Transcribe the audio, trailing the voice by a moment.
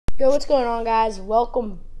Yo, what's going on, guys?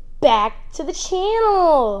 Welcome back to the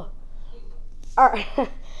channel. All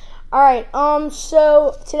right.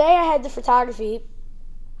 So today I had the photography.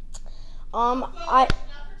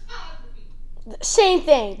 Same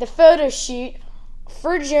thing. The photo shoot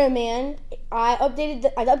for JoeMan. I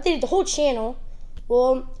updated the whole channel.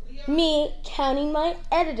 Well, me counting my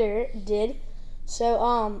editor did.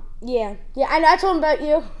 So yeah. I told him about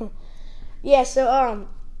you. Yeah. So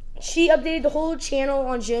she updated the whole channel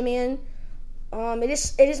on JoeMan.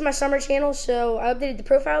 It is my summer channel, so I updated the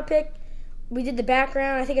profile pic. We did the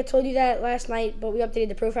background. I think I told you that last night, but we updated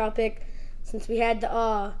the profile pic since we had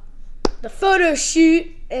the photo shoot,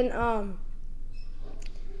 and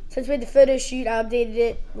since we had the photo shoot, I updated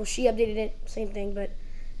it. Well, she updated it, same thing, but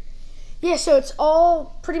yeah. So it's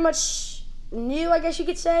all pretty much new, I guess you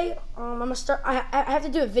could say. I'm gonna start. I have to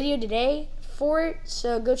do a video today for it,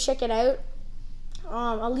 so go check it out.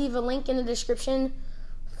 I'll leave a link in the description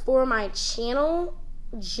for my channel,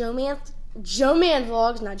 JoeMan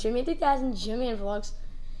Vlogs, not JoeMan 3000, JoeMan Vlogs.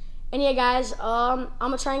 And yeah, guys, I'm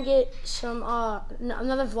gonna try and get some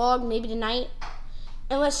another vlog maybe tonight.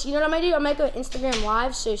 Unless, you know what I might do? I might go Instagram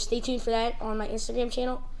Live, so stay tuned for that on my Instagram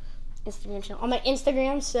channel. On my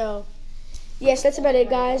Instagram. So yes, that's about it,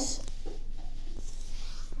 guys.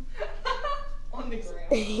 On the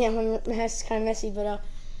ground. Yeah, my house is kind of messy, but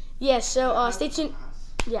yeah. So stay tuned.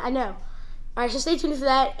 Yeah, I know. All right, so stay tuned for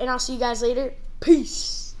that, and I'll see you guys later.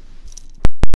 Peace.